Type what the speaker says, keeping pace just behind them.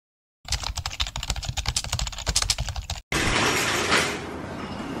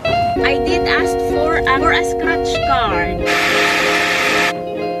I did ask for a scratch card.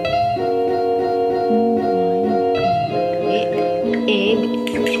 Egg.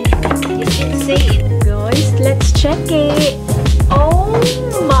 It's insane. Guys, let's check it. Oh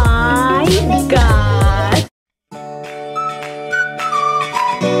my god.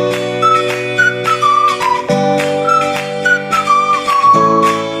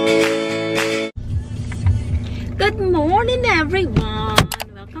 Good morning, everyone.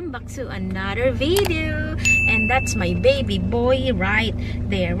 Welcome back to another video. And that's my baby boy right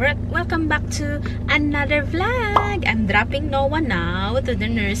there. Welcome back to another vlog. I'm dropping Noah now to the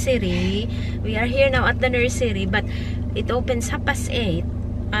nursery. We are here now at the nursery, but it opens 8:30.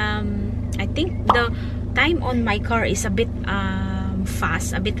 I think the time on my car is a bit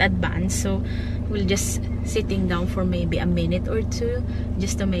fast, a bit advanced, so we'll just sitting down for maybe a minute or two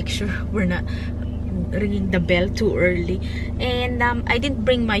just to make sure we're not ringing the bell too early. And I didn't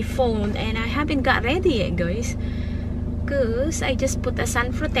bring my phone and I haven't got ready yet, guys, because I just put a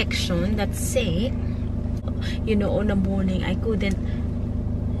sun protection. That's it. You know, on the morning I couldn't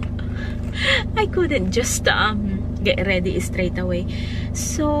just get ready straight away.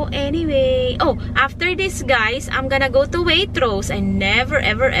 So anyway, after this, guys, I'm gonna go to Waitrose. I never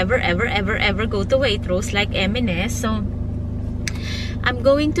ever go to Waitrose like M&S, so I'm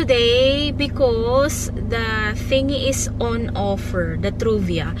going today because the thingy is on offer, the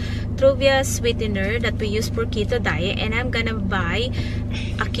Truvia sweetener that we use for keto diet, and I'm gonna buy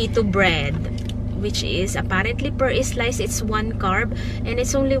a keto bread, which is apparently per slice it's 1 carb, and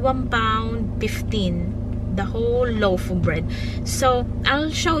it's only £1.15, the whole loaf of bread. So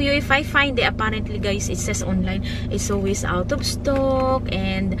I'll show you if I find it. Apparently, guys, it says online it's always out of stock,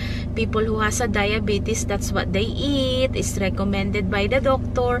 and people who has a diabetes, that's what they eat. It's recommended by the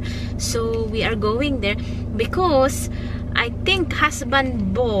doctor. So we are going there because I think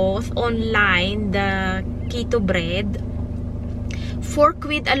husband bought online the keto bread, 4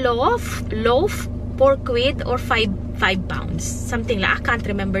 quid a loaf, 4 quid or 5 pounds, something like, I can't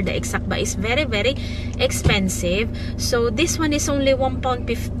remember the exact, but it's very expensive. So this one is only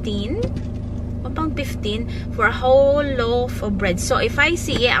 £1.15 for a whole loaf of bread. So if I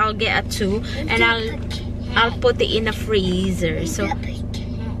see it, I'll get a 2 and I'll put it in a freezer, so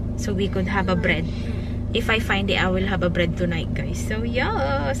we could have a bread. If I find it, I will have a bread tonight, guys. So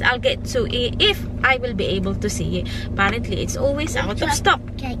yes, I'll get 2 if I will be able to see it. Apparently it's always out of stock.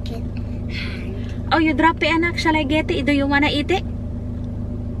 Oh, you drop it, anak. Shall I get it? Do you wanna eat it?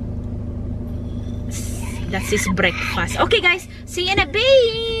 That's his breakfast. Okay, guys. See you in a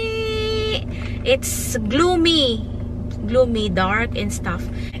bit. It's gloomy, dark and stuff.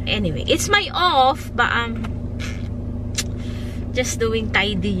 Anyway, it's my off, but I'm just doing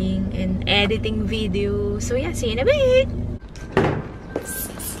tidying and editing video. So yeah, see you in a bit.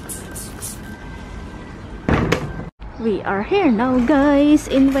 We are here now, guys,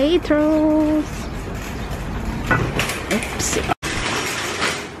 in Waitrose. Oops.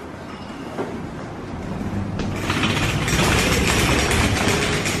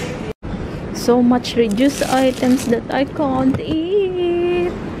 So much reduced items that I can't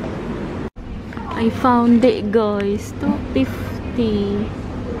eat. I found it, guys, $2.50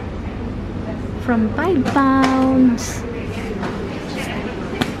 from 5 pounds.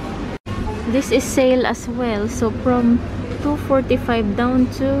 This is sale as well, so from $2.45 down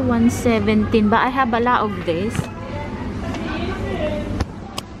to $1.17, but I have a lot of this.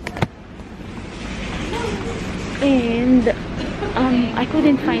 And I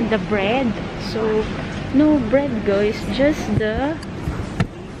couldn't find the bread, so no bread, guys, just the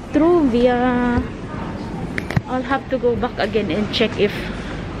Truvia. I'll have to go back again and check if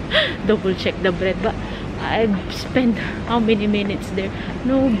double check the bread, but I've spent how many minutes there?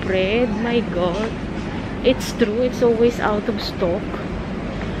 No bread, my god. It's true, it's always out of stock.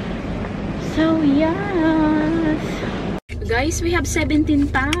 So yes, guys, we have 17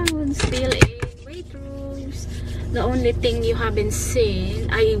 pounds still in Waitrose. The only thing you haven't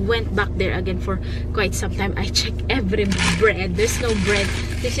seen, I went back there again for quite some time. I checked every bread. There's no bread.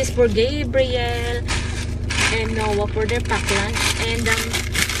 This is for Gabriel and Noah for their pack lunch, and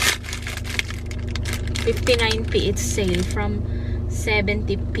 59p. It's sale from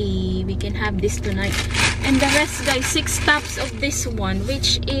 70p. We can have this tonight. And the rest, guys, 6 tubs of this one,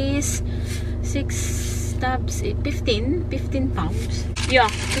 which is 6 tubs, 15 pounds. Yeah,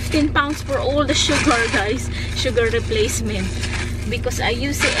 15 pounds for all the sugar, guys. Sugar replacement. Because I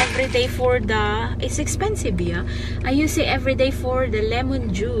use it every day for the... It's expensive, yeah. I use it every day for the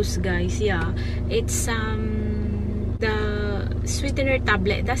lemon juice, guys. Yeah. It's the sweetener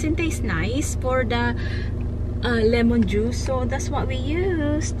tablet. Doesn't taste nice. For the lemon juice, so that's what we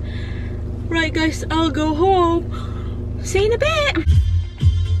used. Right guys, I'll go home. See you in a bit.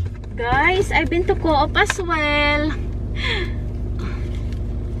 Guys, I've been to Co-op as well.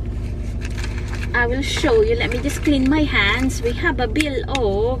 I will show you. Let me just clean my hands. We have a bill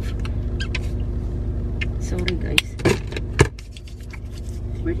of... Sorry guys.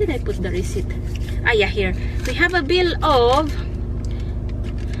 Where did I put the receipt? Ah yeah, here. We have a bill of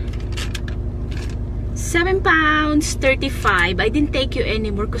 £7.35. I didn't take you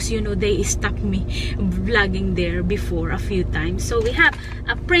anymore because you know they stopped me vlogging there before a few times. So we have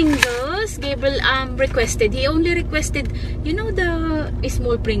a Pringles. Gabriel requested. He only requested, you know, the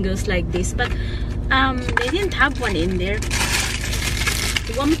small Pringles like this, but they didn't have one in there.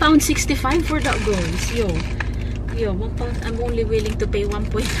 £1.65 for that, girls. Yo, £1. I'm only willing to pay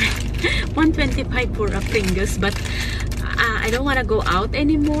 1.25 for a Pringles, but I don't want to go out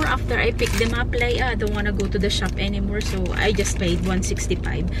anymore after I pick them up. Like, I don't want to go to the shop anymore, so I just paid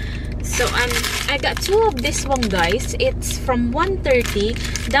 1.65. So I got two of this one, guys. It's from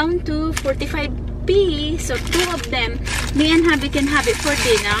 1.30 down to 45p. So two of them, me and hubby can have it for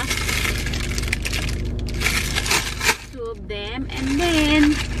dinner. Two of them, and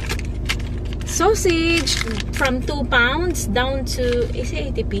then sausage from £2 down to, is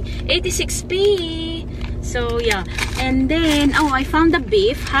it 80p? 86p. So yeah, and then I found the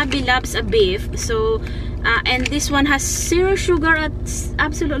beef. Hubby loves a beef, so and this one has zero sugar. It's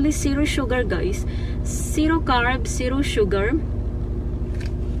absolutely zero sugar, guys. Zero carbs, zero sugar,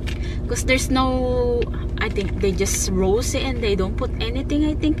 because there's no, I think they just roast it and they don't put anything,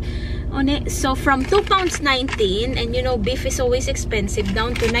 I think, on it. So from £2.19, and you know beef is always expensive,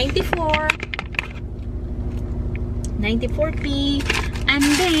 down to 94p. And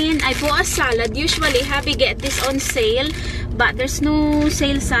then I bought a salad. Usually hubby get this on sale, but there's no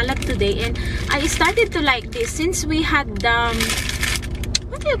sale salad today, and I started to like this since we had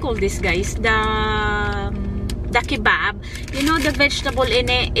what do you call this, guys? The kebab. You know the vegetable in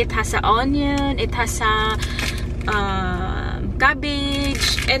it. It has a onion, it has a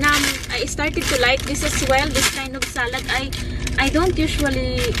cabbage, and I started to like this as well, this kind of salad. I don't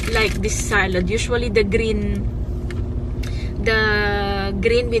usually like this salad. Usually the green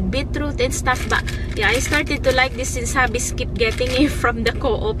with beetroot and stuff, but yeah, I started to like this since hubby keep getting it from the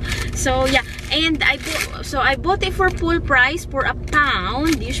Co-op. So yeah, and I bought it for full price for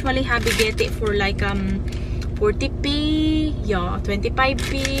 £1. Usually hubby get it for like 40p, yeah,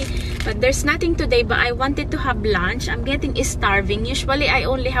 25p, but there's nothing today. But I wanted to have lunch. I'm getting starving. Usually I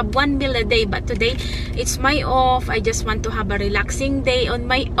only have one meal a day, but today it's my off. I just want to have a relaxing day on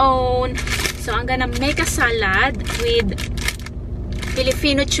my own. So I'm gonna make a salad with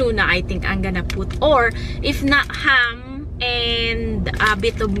Filipino tuna, I think I'm gonna put, or if not, ham and a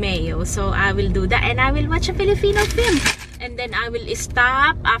bit of mayo. So I will do that, and I will watch a Filipino film, and then I will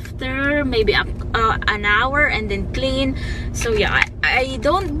stop after maybe an hour and then clean. So yeah, I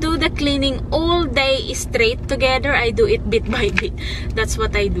don't do the cleaning all day straight together. I do it bit by bit. That's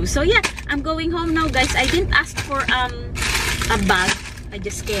what I do. So yeah, I'm going home now, guys. I didn't ask for a bag. I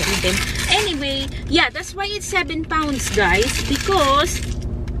just carry them. Anyway, yeah, that's why it's £7, guys, because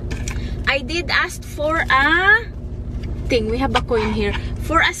I did ask for a thing. We have a coin here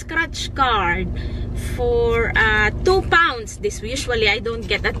for a scratch card for £2. This usually I don't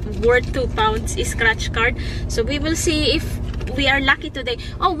get that worth £2 scratch card. So we will see if we are lucky today.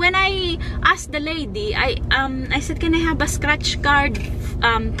 Oh, when I asked the lady, I said, can I have a scratch card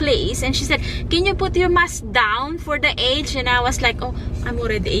please? And she said, can you put your mask down for the age? And I was like, oh, I'm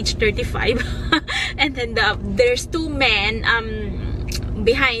already age 35. And then there's two men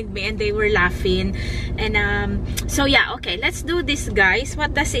behind me, and they were laughing. And so yeah, okay, let's do this, guys.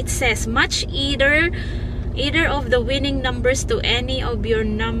 What does it says? Match either of the winning numbers to any of your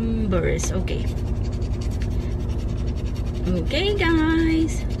numbers. Okay. Okay,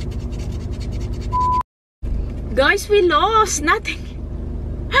 guys. Guys, we lost nothing.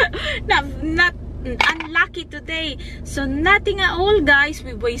 not unlucky today. So nothing at all, guys.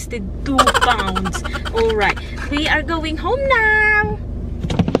 We wasted £2. All right, we are going home now.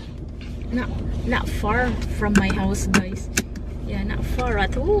 Not far from my house, guys. Yeah, not far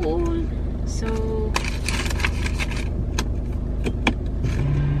at all. So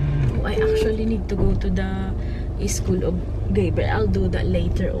I actually need to go to the school of Gabriel. I'll do that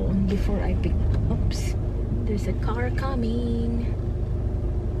later on before I pick. Oops, there's a car coming.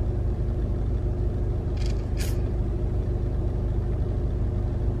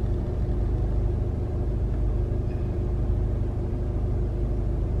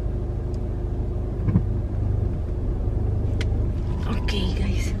 Okay,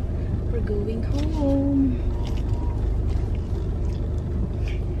 guys, we're going home.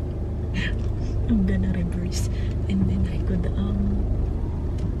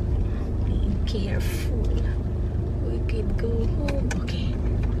 careful. We could go home. Okay,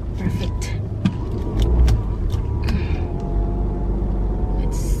 perfect.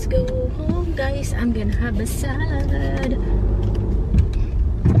 Let's go home, guys. I'm gonna have a salad.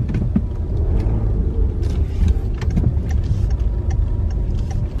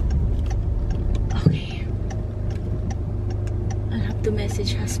 Okay. I'll have to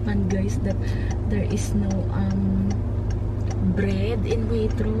message husband, guys, that there is no bread in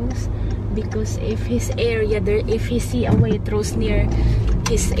Waitrose, because if his area there, if he see a Waitrose near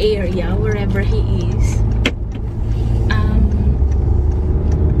his area, wherever he is,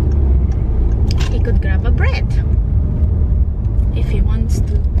 he could grab a bread if he wants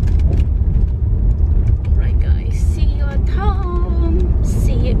to. Alright, guys, see you at home.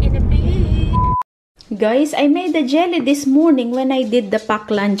 See you in a bit. Guys, I made the jelly this morning when I did the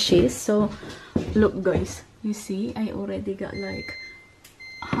pack lunches. So look, guys, you see, I already got like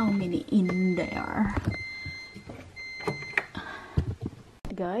how many in there?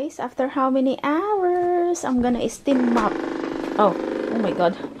 Guys, after how many hours, I'm gonna steam mop. Oh my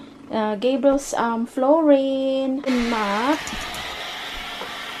god. Gabriel's flooring mop.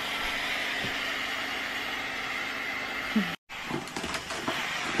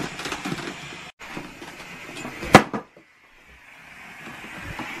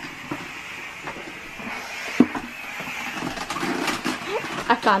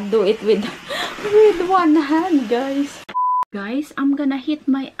 I can't do it with one hand, guys. Guys, I'm gonna hit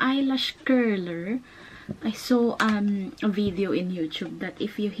my eyelash curler. I saw a video in YouTube that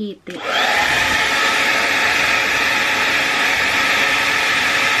if you hit it,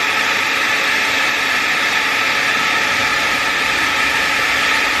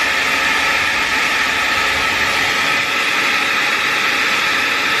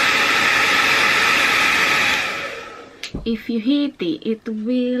 it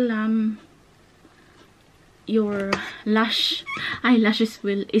will your eyelashes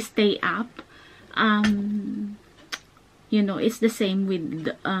will stay up. You know, it's the same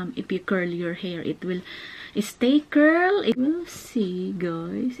with if you curl your hair, it will stay curl. It will see,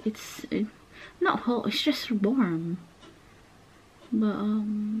 guys, it's not hot, it's just warm, but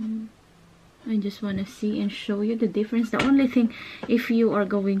I just want to see and show you the difference. The only thing, if you are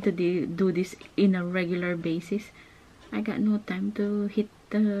going to do this in a regular basis, I got no time to hit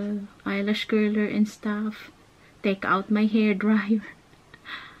the eyelash curler and stuff, take out my hair dryer.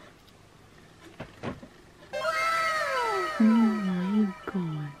 Oh my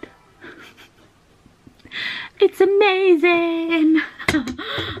god. It's amazing.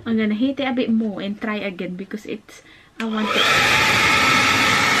 I'm gonna hit it a bit more and try again because it's, I want it.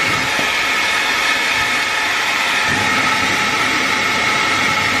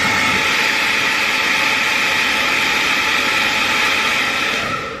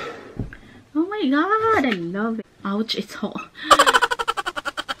 Oh my god, I love it. Ouch, it's hot.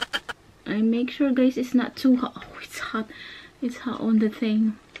 I make sure, guys, it's not too hot. Oh, it's hot. It's hot on the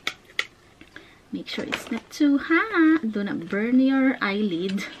thing. Make sure it's not too hot. Do not burn your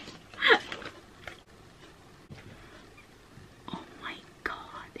eyelid. Oh my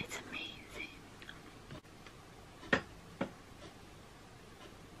god, it's amazing.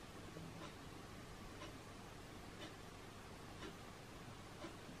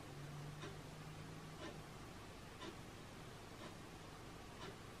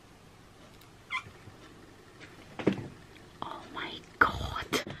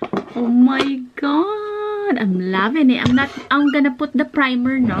 Oh my god, I'm loving it. I'm gonna put the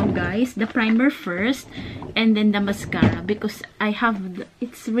primer now, guys. The primer first and then the mascara, because I have,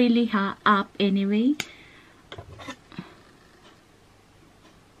 it's really up anyway. Oh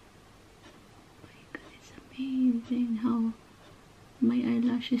my god, it's amazing how my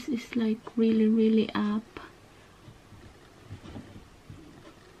eyelashes is like really up.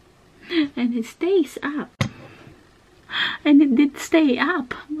 And it stays up. And it did stay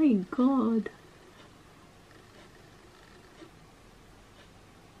up. Oh my god.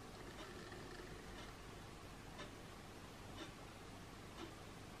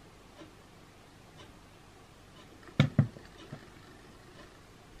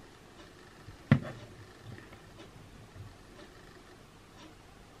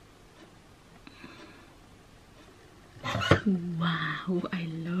 Wow, I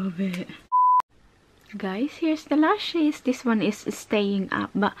love it. Guys, here's the lashes. This one is staying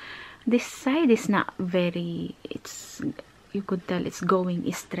up, but this side is not very, it's, you could tell it's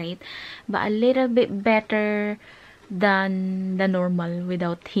going straight, but a little bit better than the normal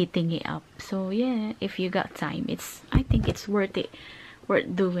without heating it up. So yeah, if you got time, it's, I think it's worth it,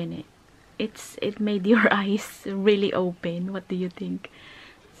 worth doing it. It made your eyes really open. What do you think?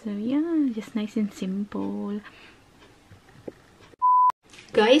 So yeah, just nice and simple.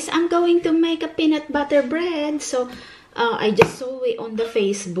 Guys, I'm going to make a peanut butter bread. So I just saw it on the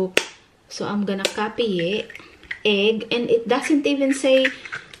Facebook. So I'm gonna copy it. Egg, and it doesn't even say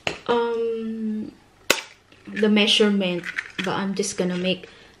the measurement, but I'm just gonna make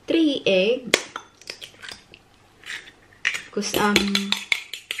 3 eggs because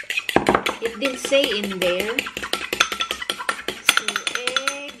it didn't say in there. So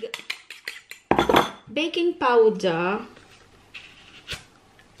egg, baking powder,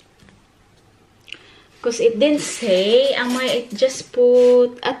 because it didn't say. I might just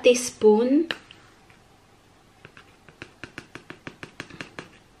put a teaspoon.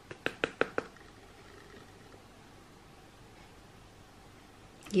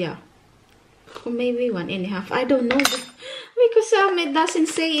 Yeah, or maybe 1.5. I don't know, because it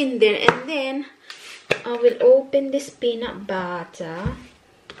doesn't say in there. And then I will open this peanut butter.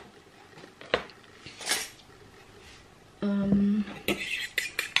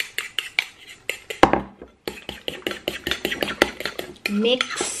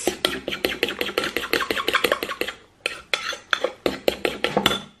 Mix.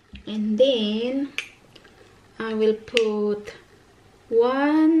 And then I will put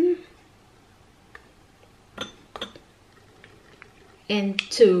 1 and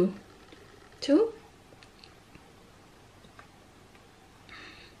 2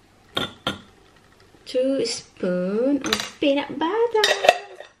 spoons of peanut butter.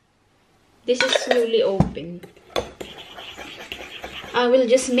 This is slowly open. I will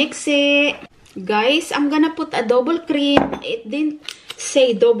just mix it. Guys, I'm gonna put a double cream. It didn't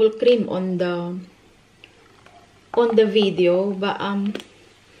say double cream on the video, but I'm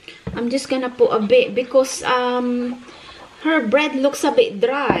just gonna put a bit because her bread looks a bit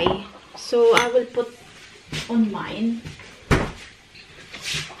dry, so I will put on mine.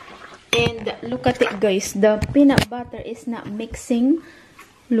 And look at it, guys, the peanut butter is not mixing.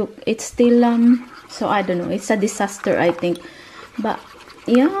 Look, it's still so I don't know, it's a disaster, I think. But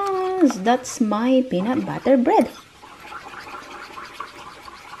yes, that's my peanut butter bread.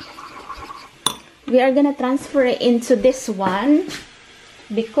 We are gonna transfer it into this one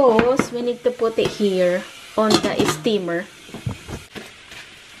because we need to put it here on the steamer.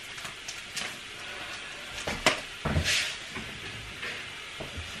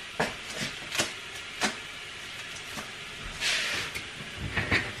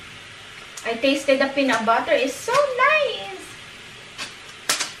 I tasted the peanut butter. It's so nice.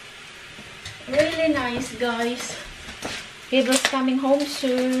 Really nice, guys. People's coming home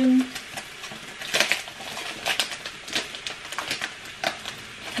soon.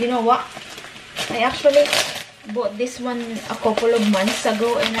 You know what? I actually bought this one a couple of months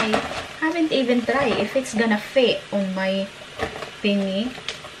ago and I haven't even tried if it's gonna fit on my thingy,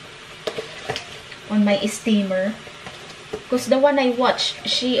 on my steamer. Because the one I watched,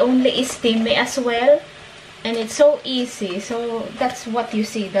 she only steamed it as well. And it's so easy. So that's what you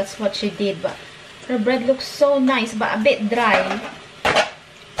see. That's what she did. But her bread looks so nice but a bit dry.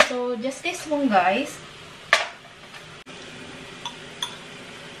 So just this one, guys.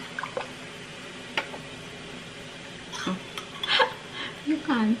 You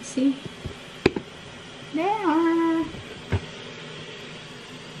can't see. There. I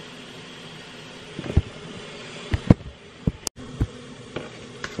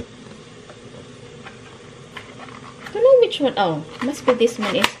don't know which one. Oh, must be this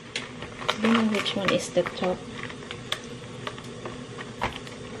one. I don't know which one is the top.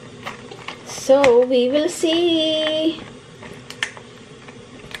 So we will see.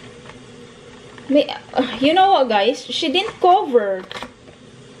 You know what, guys? She didn't cover.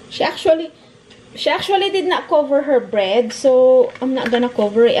 She actually did not cover her bread, so I'm not gonna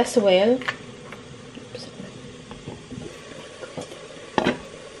cover it as well.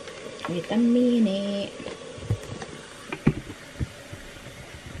 Wait a minute.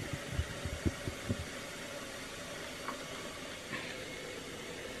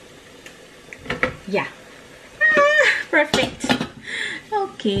 Yeah. Perfect.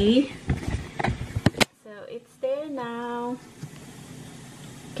 Okay. So it's there now.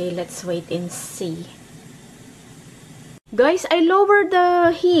 Okay, let's wait and see. Guys, I lowered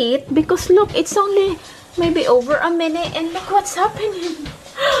the heat because look, it's only maybe over a minute and look what's happening.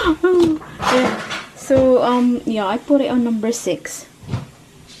 Yeah. So, yeah, I put it on number 6.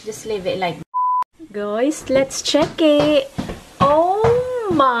 Just leave it like that. Guys, let's check it. Oh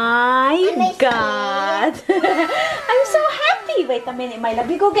my God. I'm so happy. Wait a minute, my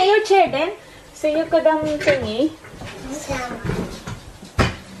love. You go get your chair then. So you could thingy.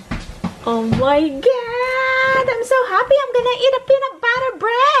 Oh my God. God, I'm so happy. I'm gonna eat a peanut butter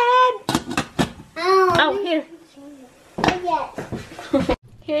bread. Oh, here.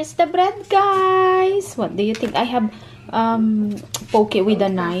 Here's the bread, guys. What do you think? I have poke it with a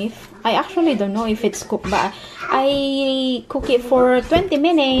knife. I actually don't know if it's cooked, but I cook it for 20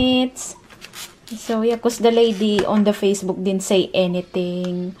 minutes. So yeah, because the lady on the Facebook didn't say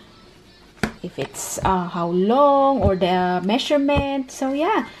anything. If it's how long or the measurement. So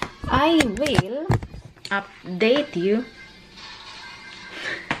yeah, I will update you.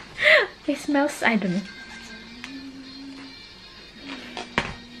 It smells, I don't know.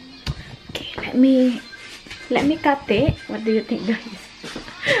 Okay, let me cut it. What do you think, guys?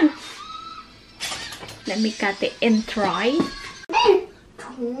 Let me cut it and try.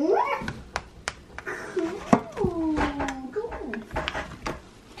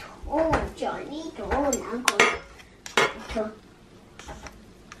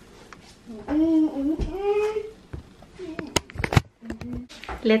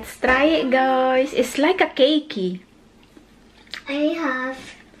 Let's try it, guys. It's like a cakey. Let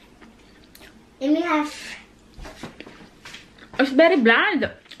me have. It's very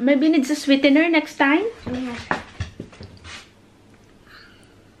bland. Maybe needs a sweetener next time. Let me have.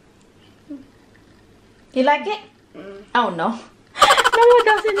 You like it? Oh no. No,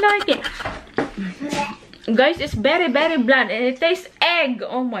 doesn't like it. Guys, it's very, very bland and it tastes egg.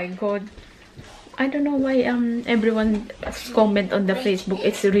 Oh my god. I don't know why everyone comment on the Facebook.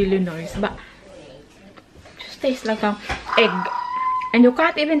 It's really nice, but it just tastes like a egg. And you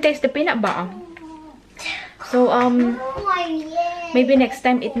can't even taste the peanut butter. So maybe next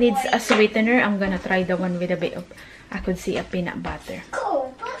time it needs a sweetener. I'm gonna try the one with a bit of, I could see a peanut butter.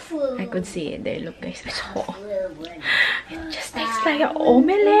 I could see it there. Look, guys, it's hot. It just tastes like an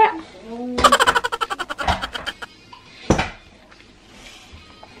omelette.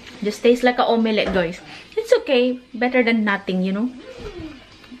 Just tastes like an omelette, guys. It's okay. Better than nothing, you know.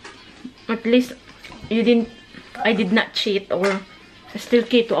 At least you didn't. I did not cheat, or still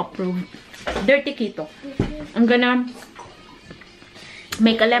keto approved. Dirty keto. I'm gonna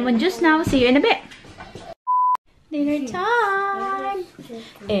make a lemon juice now. See you in a bit. Dinner time.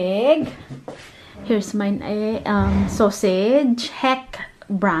 Egg. Here's my sausage. Heck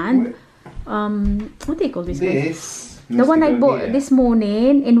brand. What do you call this? The one I bought this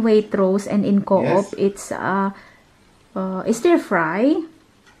morning in Waitrose and in Co-op. Yes. It's stir fry.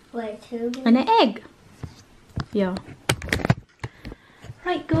 And an egg. Yeah.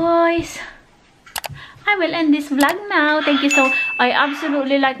 Right, guys. I will end this vlog now. Thank you so. I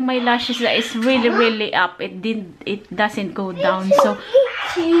absolutely like my lashes. That is really, really up. It doesn't go down. So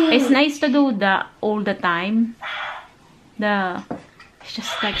it's nice to do that all the time. It's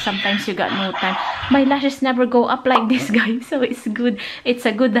just like sometimes you got no time. My lashes never go up like this, guys. So it's good. It's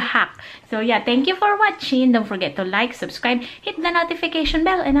a good hack. So yeah, thank you for watching. Don't forget to like, subscribe, hit the notification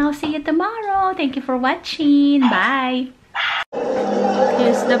bell, and I'll see you tomorrow. Thank you for watching. Bye.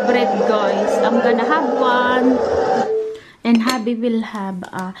 Here's the bread, guys. I'm gonna have one. And hubby will have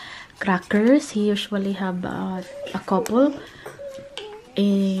crackers. He usually have a couple.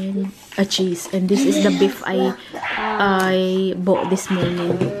 And a cheese. And this is the beef I bought this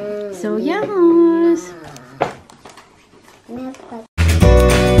morning. So, yes.